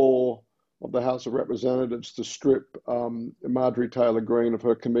the floor of the House of Representatives to strip Marjorie Taylor Greene of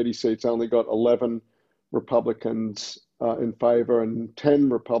her committee seats only got 11 Republicans in favor and 10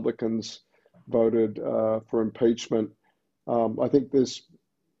 Republicans voted for impeachment. I think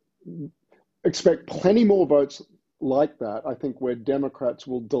expect plenty more votes like that. I think where Democrats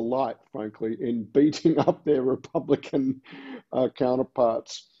will delight, frankly, in beating up their Republican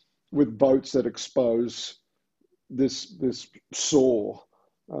counterparts with votes that expose this sore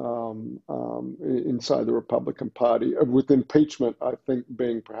inside the Republican Party, with impeachment, I think,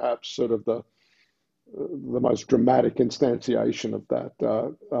 being perhaps sort of the most dramatic instantiation of that.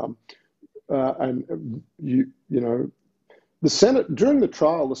 And you know, the Senate, during the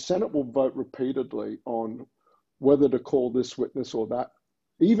trial, the Senate will vote repeatedly on whether to call this witness or that.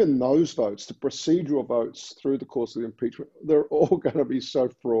 Even those votes, the procedural votes through the course of the impeachment, they're all going to be so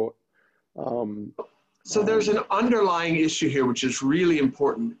fraught. So there's an underlying issue here, which is really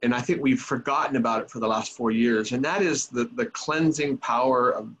important, and I think we've forgotten about it for the last 4 years, and that is the cleansing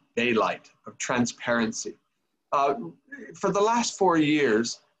power of daylight, of transparency. For the last 4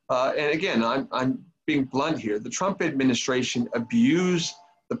 years, and again, I'm being blunt here, the Trump administration abused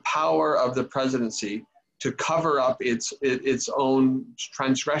the power of the presidency to cover up its own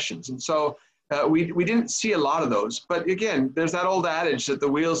transgressions. And so we didn't see a lot of those. But again, there's that old adage that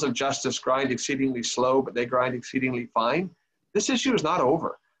the wheels of justice grind exceedingly slow, but they grind exceedingly fine. This issue is not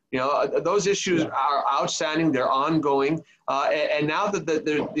over. You know, those issues are outstanding, they're ongoing. And now that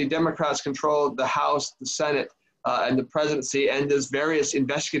the Democrats control the House, the Senate, and the presidency, and there's various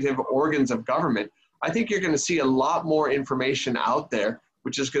investigative organs of government, I think you're going to see a lot more information out there,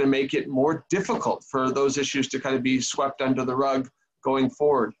 which is going to make it more difficult for those issues to kind of be swept under the rug going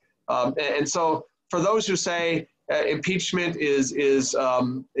forward. And so for those who say impeachment is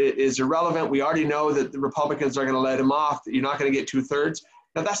irrelevant, we already know that the Republicans are going to let him off, that you're not going to get 2/3.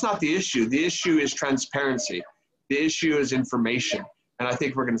 Now, that's not the issue. The issue is transparency. The issue is information. And I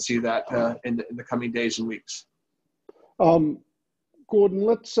think we're going to see that in the coming days and weeks. Gordon,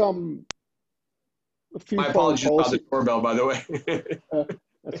 let's my apologies about the doorbell, by the way.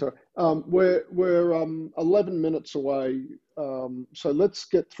 That's all right. We're 11 minutes away, so let's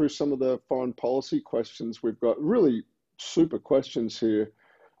get through some of the foreign policy questions. We've got really super questions here.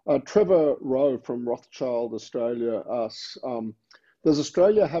 Trevor Rowe from Rothschild Australia asks, does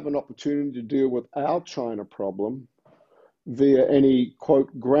Australia have an opportunity to deal with our China problem via any,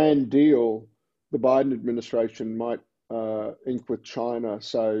 quote, grand deal the Biden administration might ink with China,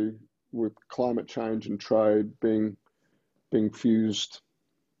 say, with climate change and trade being fused?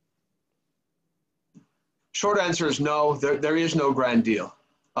 Short answer is no, there is no grand deal.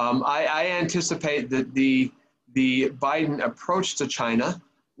 I anticipate that the Biden approach to China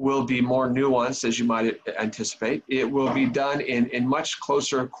will be more nuanced, as you might anticipate. It will be done in much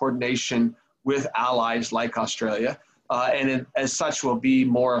closer coordination with allies like Australia, and as such will be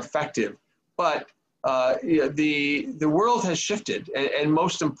more effective. But the world has shifted, and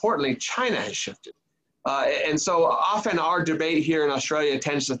most importantly, China has shifted. And so often our debate here in Australia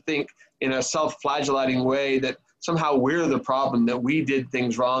tends to think in a self-flagellating way that somehow we're the problem, that we did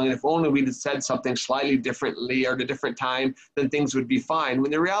things wrong, and if only we'd have said something slightly differently or at a different time, then things would be fine.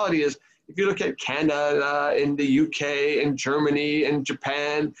 When the reality is, if you look at Canada and the UK and Germany and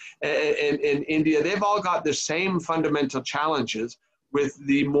Japan and India, they've all got the same fundamental challenges with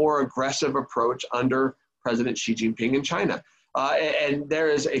the more aggressive approach under President Xi Jinping in China. And there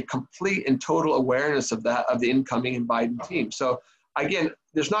is a complete and total awareness of that, of the incoming and Biden team. So again,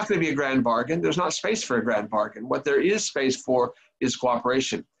 there's not going to be a grand bargain. There's not space for a grand bargain. What there is space for is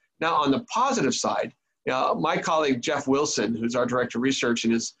cooperation. Now, on the positive side, my colleague Jeff Wilson, who's our director of research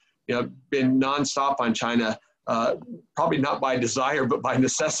and has been nonstop on China, probably not by desire, but by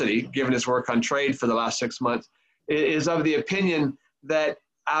necessity, given his work on trade for the last 6 months, is of the opinion that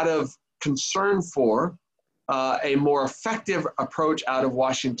out of concern for a more effective approach out of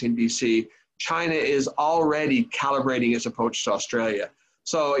Washington, D.C., China is already calibrating its approach to Australia.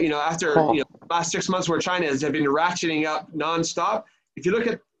 So, after the last 6 months where China has been ratcheting up nonstop, if you look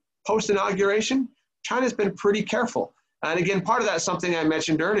at post-inauguration, China's been pretty careful. And again, part of that is something I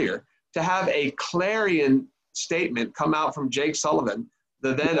mentioned earlier. to have a clarion statement come out from Jake Sullivan,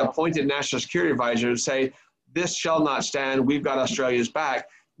 the then appointed national security advisor, to say, this shall not stand, we've got Australia's back,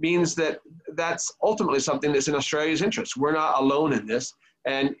 means that that's ultimately something that's in Australia's interest. We're not alone in this.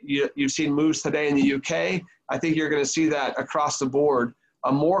 And you've seen moves today in the UK. I think you're going to see that across the board.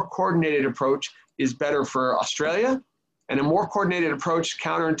 A more coordinated approach is better for Australia, and a more coordinated approach,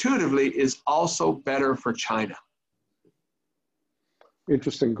 counterintuitively, is also better for China.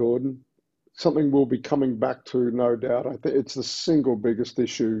 Interesting, Gordon. Something we'll be coming back to, no doubt. I think it's the single biggest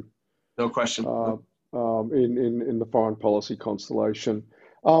issue. No question. In the foreign policy constellation.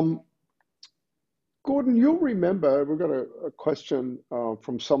 Gordon, you'll remember, we've got a question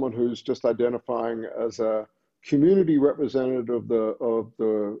from someone who's just identifying as a community representative of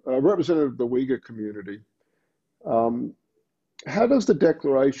the representative of the Uyghur community. How does the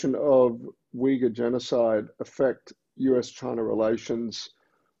declaration of Uyghur genocide affect US-China relations?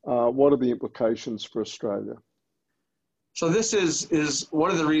 What are the implications for Australia? So this is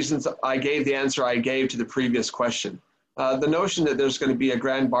one of the reasons I gave the answer I gave to the previous question. The notion that there's going to be a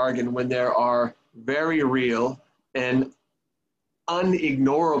grand bargain when there are very real and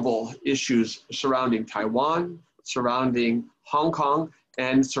unignorable issues surrounding Taiwan, surrounding Hong Kong,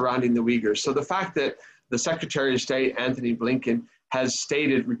 and surrounding the Uyghurs. So the fact that the Secretary of State, Anthony Blinken, has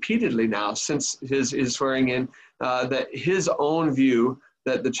stated repeatedly now since his swearing in that his own view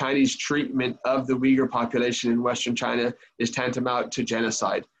that the Chinese treatment of the Uyghur population in Western China is tantamount to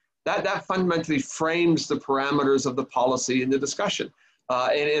genocide. That fundamentally frames the parameters of the policy and the discussion.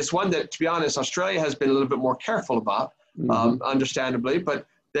 And it's one that, to be honest, Australia has been a little bit more careful about, understandably, but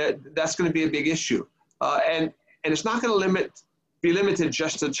that's going to be a big issue. And it's not going to be limited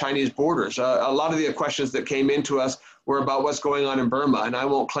just to Chinese borders. A lot of the questions that came into us were about what's going on in Burma, and I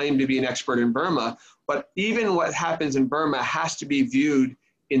won't claim to be an expert in Burma, but even what happens in Burma has to be viewed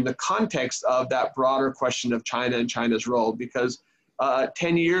in the context of that broader question of China and China's role, because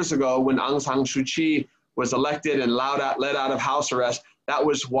 10 years ago, when Aung San Suu Kyi was elected and let out of house arrest, that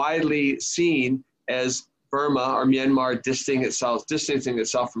was widely seen as Burma or Myanmar distancing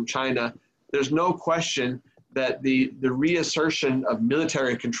itself from China. There's no question that the reassertion of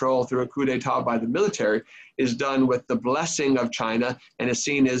military control through a coup d'etat by the military is done with the blessing of China and is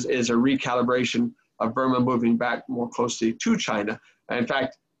seen as a recalibration of Burma moving back more closely to China. And in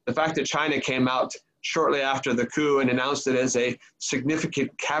fact, the fact that China came out shortly after the coup and announced it as a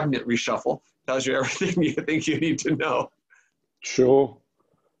significant cabinet reshuffle tells you everything you think you need to know. Sure.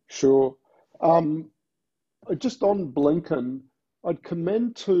 Just on Blinken, I'd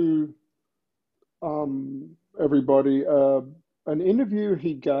commend to everybody an interview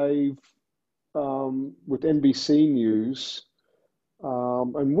he gave with NBC News,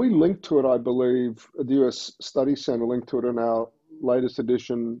 and we linked to it, I believe, the US Study Center linked to it in our latest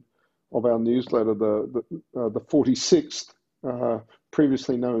edition of our newsletter, the 46th,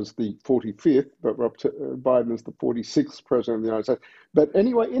 previously known as the 45th, but we're up to Biden as the 46th president of the United States. But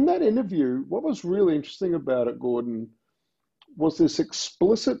anyway, in that interview, what was really interesting about it, Gordon, was this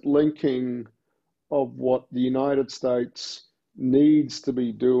explicit linking of what the United States needs to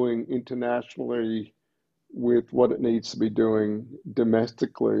be doing internationally with what it needs to be doing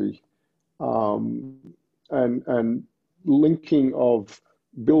domestically, and linking of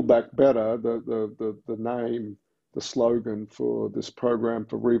Build Back Better, the name, the slogan for this program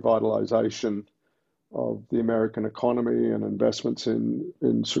for revitalization of the American economy and investments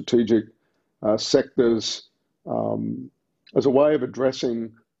in strategic sectors, as a way of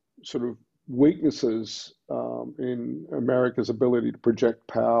addressing sort of weaknesses in America's ability to project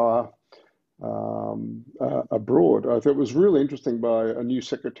power abroad. I thought it was really interesting by a new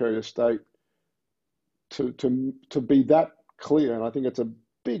Secretary of State to be that clear, and I think it's a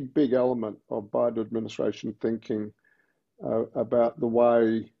big element of Biden administration thinking about the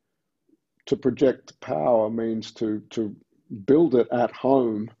way to project power means to build it at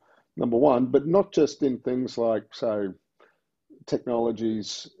home, number one, but not just in things like, say,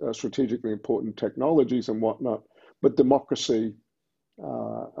 technologies, strategically important technologies and whatnot, but democracy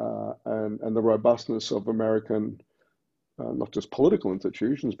and the robustness of American, not just political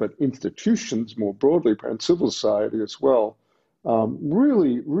institutions, but institutions more broadly, and civil society as well.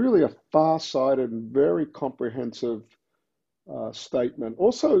 Really a far-sighted and very comprehensive statement.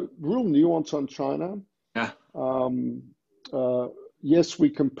 Also, real nuance on China. Yeah. Yes, we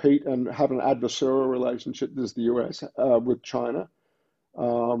compete and have an adversarial relationship, there's the US, with China.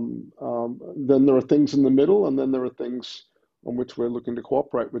 Then there are things in the middle, and then there are things on which we're looking to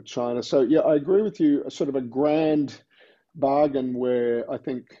cooperate with China. So yeah, I agree with you, a sort of a grand bargain where I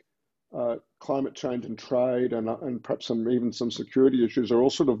think climate change and trade and perhaps even some security issues are all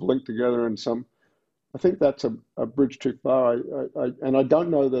sort of linked together in some. I think that's a bridge too far. And I don't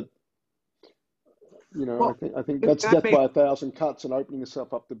know that, Well, I think that's death by a thousand cuts and opening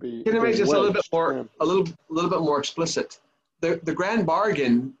yourself up to be can I make this a little bit wedged. more, Yeah. a little bit more explicit? The grand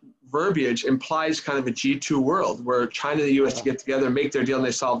bargain verbiage implies kind of a G2 world where China and the US to get together and make their deal and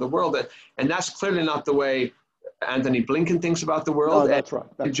they solve the world. And that's clearly not the way Anthony Blinken thinks about the world. No, that's right.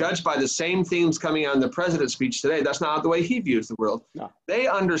 And judged by the same themes coming out in the president's speech today, that's not the way he views the world. No. They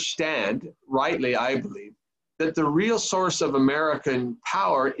understand, rightly, I believe, that the real source of American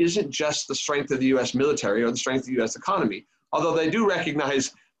power isn't just the strength of the US military or the strength of the US economy, although they do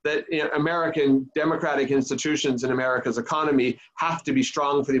recognize that American democratic institutions and America's economy have to be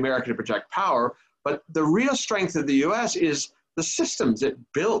strong for the America to project power. But the real strength of the US is the systems it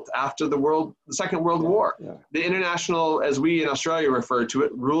built after the Second World War. Yeah. The international, as we in Australia refer to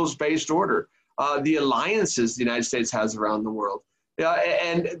it, rules-based order, the alliances the United States has around the world.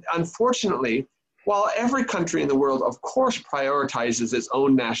 And unfortunately, while every country in the world, of course, prioritizes its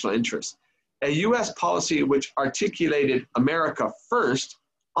own national interests, a US policy which articulated America first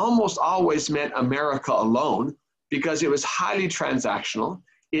almost always meant America alone because it was highly transactional.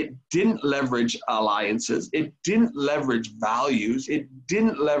 It didn't leverage alliances. It didn't leverage values. It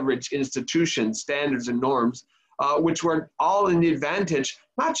didn't leverage institutions, standards, and norms, which were all in the advantage,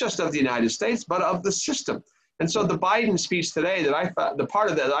 not just of the United States, but of the system. And so the Biden speech today the part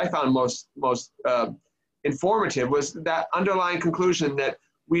of that I found most informative was that underlying conclusion that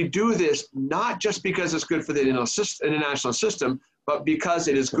we do this not just because it's good for the international system, but because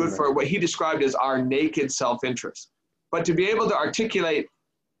it is good for what he described as our naked self-interest. But to be able to articulate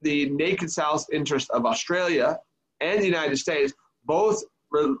the naked self-interest of Australia and the United States, both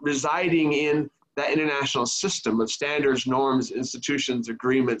residing in that international system of standards, norms, institutions,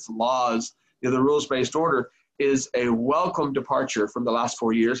 agreements, laws, the rules-based order, is a welcome departure from the last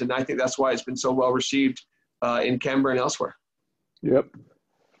 4 years. And I think that's why it's been so well received in Canberra and elsewhere. Yep.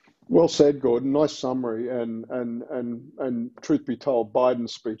 Well said, Gordon. Nice summary. And truth be told,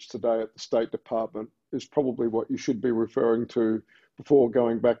 Biden's speech today at the State Department is probably what you should be referring to before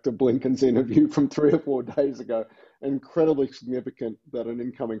going back to Blinken's interview from 3 or 4 days ago. Incredibly significant that an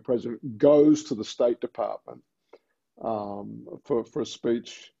incoming president goes to the State Department for a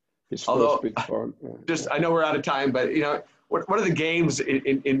speech. I know we're out of time, but one of the games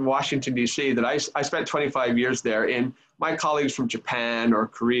in Washington, D.C. that I spent 25 years there, and my colleagues from Japan or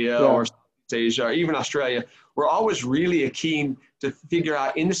Korea or Southeast Asia or even Australia were always really keen to figure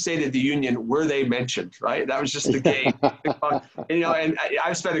out in the State of the Union, were they mentioned, right? That was just the game. And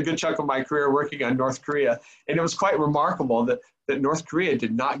I've spent a good chunk of my career working on North Korea, and it was quite remarkable that North Korea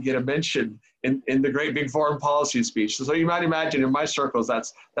did not get a mention in the great big foreign policy speech. So you might imagine in my circles,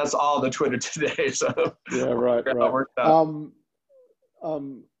 that's all the Twitter today. So yeah, right.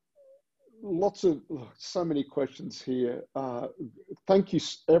 So many questions here. Thank you,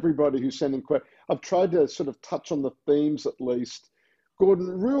 everybody who's sending questions. I've tried to sort of touch on the themes at least.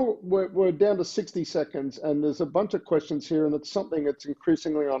 Gordon, we're down to 60 seconds, and there's a bunch of questions here, and it's something that's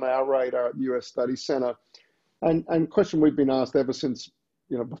increasingly on our radar at the US Study Center, and question we've been asked ever since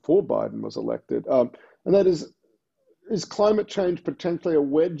before Biden was elected, and that is climate change potentially a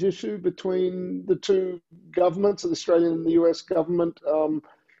wedge issue between the two governments, the Australian and the US government?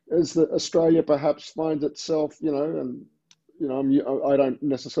 As Australia perhaps finds itself, I don't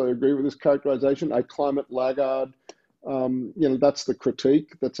necessarily agree with this characterization, a climate laggard. That's the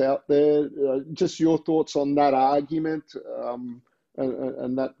critique that's out there. Just your thoughts on that argument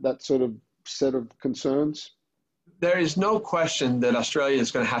and that sort of set of concerns. There is no question that Australia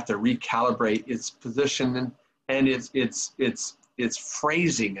is going to have to recalibrate its position and its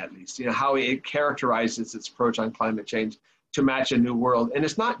phrasing, at least, how it characterizes its approach on climate change to match a new world. And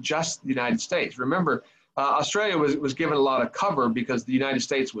it's not just the United States. Remember, Australia was given a lot of cover because the United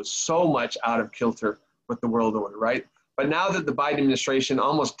States was so much out of kilter with the world order, right? But now that the Biden administration,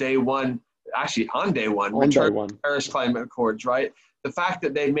 almost day one, actually on day one, returned to the Paris Climate Accords, right? The fact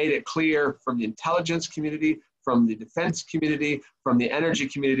that they made it clear from the intelligence community, from the defense community, from the energy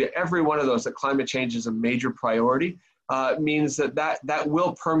community, every one of those, that climate change is a major priority, means that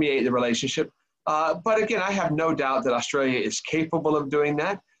will permeate the relationship. But again, I have no doubt that Australia is capable of doing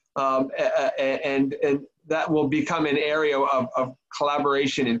that. And that will become an area of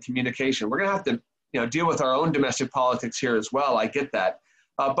collaboration and communication. We're going to have to deal with our own domestic politics here as well. I get that.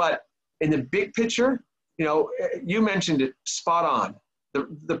 But in the big picture, you mentioned it spot on.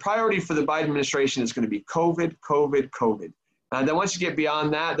 The priority for the Biden administration is going to be COVID, COVID, COVID. Then once you get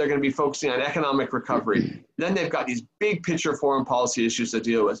beyond that, they're going to be focusing on economic recovery. Then they've got these big picture foreign policy issues to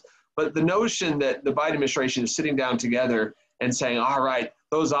deal with. But the notion that the Biden administration is sitting down together and saying, all right,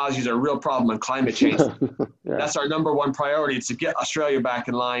 those Aussies are a real problem on climate change. That's our number one priority, is to get Australia back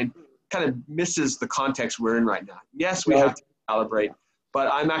in line, kind of misses the context we're in right now. Yes, we have to calibrate, but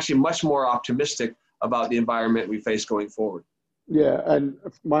I'm actually much more optimistic about the environment we face going forward. Yeah, and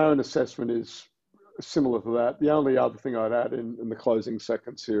my own assessment is similar to that. The only other thing I'd add in the closing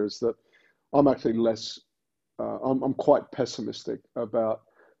seconds here is that I'm actually I'm quite pessimistic about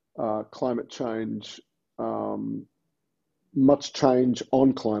climate change, much change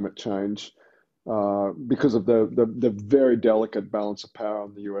on climate change, because of the very delicate balance of power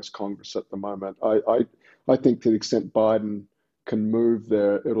in the US Congress at the moment. I think to the extent Biden can move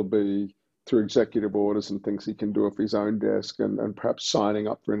there, it'll be through executive orders and things he can do off his own desk, and perhaps signing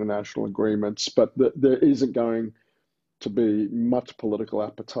up for international agreements. But there isn't going to be much political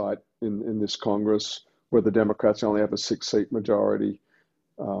appetite in this Congress, where the Democrats only have a 6-seat majority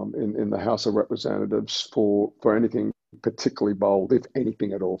in the House of Representatives for anything particularly bold, if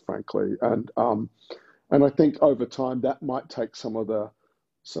anything at all, frankly. And I think over time that might take some of the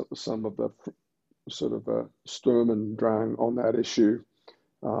sort of Sturm und Drang on that issue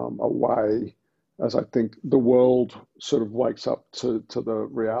away, as I think the world sort of wakes up to the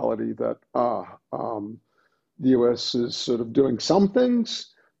reality that the US is sort of doing some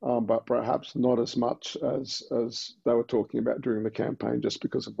things, but perhaps not as much as they were talking about during the campaign, just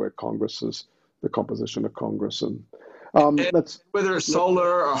because of where Congress is, the composition of Congress. And whether it's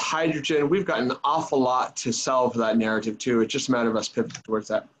solar or hydrogen, we've got an awful lot to solve that narrative too. It's just a matter of us pivoting towards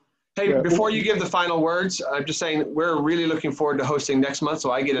that. Hey, before you give the final words, I'm just saying we're really looking forward to hosting next month,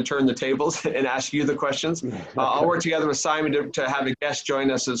 so I get to turn the tables and ask you the questions. I'll work together with Simon to have a guest join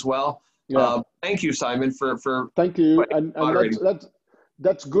us as well. Thank you, Simon, for thank you. And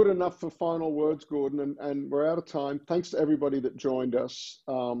that's good enough for final words, Gordon. And we're out of time. Thanks to everybody that joined us.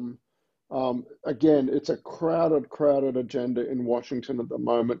 Again, it's a crowded agenda in Washington at the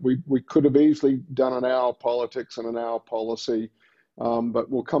moment. We could have easily done an hour politics and an hour policy. But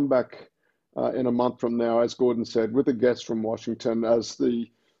we'll come back in a month from now, as Gordon said, with a guest from Washington, as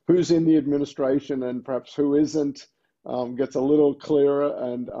who's in the administration and perhaps who isn't gets a little clearer,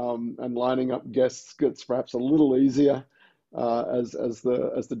 and lining up guests gets perhaps a little easier as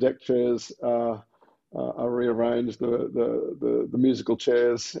the deck chairs are rearranged. The musical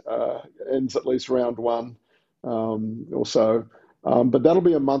chairs ends at least round one or so. But that'll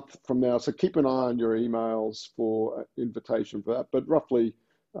be a month from now, so keep an eye on your emails for invitation for that. But roughly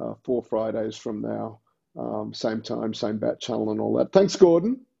 4 Fridays from now, same time, same bat channel and all that. Thanks,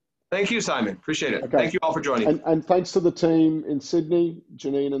 Gordon. Thank you, Simon. Appreciate it. Okay. Thank you all for joining. And thanks to the team in Sydney,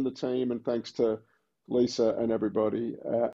 Janine and the team, and thanks to Lisa and everybody